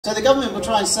So the government will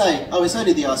try and say, oh, it's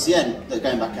only the RCN that are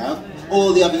going back out.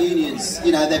 All the other unions,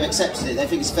 you know, they've accepted it, they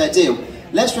think it's a fair deal.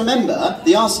 Let's remember,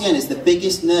 the RCN is the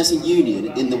biggest nursing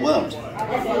union in the world.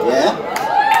 Yeah?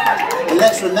 And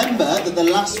let's remember that the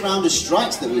last round of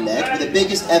strikes that we led were the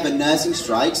biggest ever nursing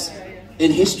strikes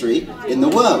in history in the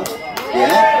world.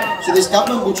 Yeah? So this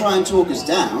government will try and talk us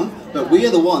down, but we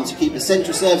are the ones who keep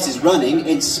essential services running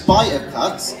in spite of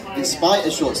cuts, in spite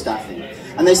of short staffing.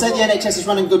 And they say the NHS is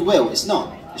running goodwill. It's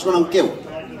not. It's run on guilt.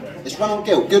 It's run on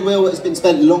guilt. Goodwill has been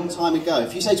spent a long time ago.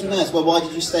 If you say to a nurse, well, why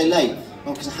did you stay late?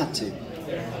 Well, because I had to.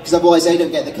 Because otherwise they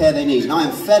don't get the care they need. And I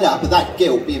am fed up with that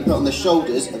guilt being put on the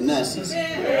shoulders of nurses.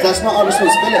 That's not our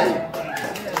responsibility.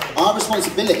 Our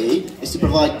responsibility is to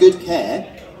provide good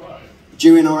care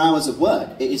during our hours of work.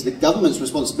 It is the government's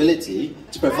responsibility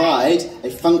to provide a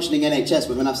functioning NHS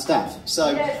with enough staff.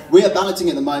 So we are balloting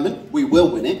at the moment. We will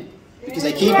win it. Because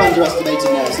they keep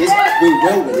underestimating nurses. We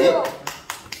will win it.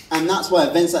 And that's why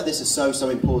events like this are so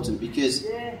important, because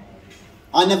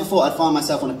I never thought I'd find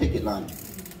myself on a picket line.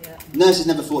 Nurses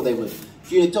never thought they would.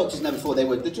 Junior doctors never thought they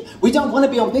would. We don't want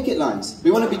to be on picket lines.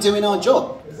 We want to be doing our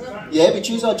job. Yeah, we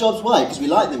choose our jobs. Why? Because we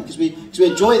like them, because we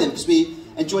enjoy them, because we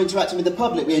enjoy interacting with the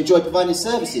public, we enjoy providing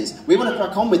services. We want to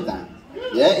crack on with that.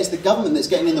 Yeah, it's the government that's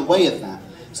getting in the way of that.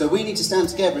 So we need to stand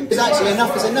together, and because actually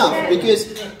enough is enough,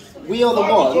 because we are the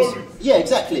ones, yeah,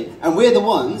 exactly, and we're the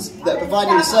ones that are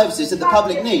providing the services that the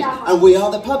public need, and we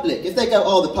are the public. If they go,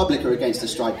 oh, the public are against the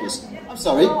strikers, I'm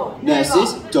sorry,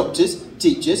 nurses, doctors,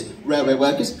 teachers, railway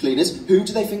workers, cleaners, who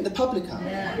do they think the public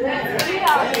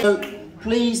are? So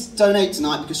please donate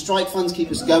tonight, because strike funds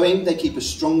keep us going, they keep us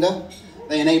stronger,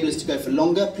 they enable us to go for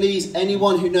longer. Please,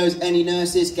 anyone who knows any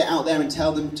nurses, get out there and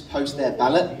tell them to post their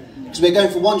ballot, because we're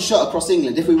going for one shot across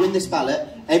England. If we win this ballot,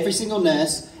 every single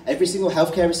nurse, every single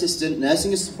healthcare assistant,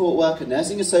 nursing support worker,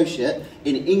 nursing associate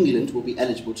in England will be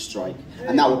eligible to strike.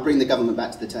 And that will bring the government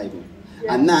back to the table.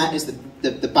 And that is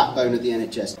the backbone of the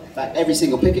NHS. Back every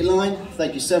single picket line.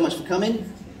 Thank you so much for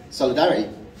coming. Solidarity.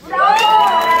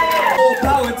 All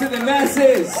power to the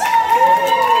nurses!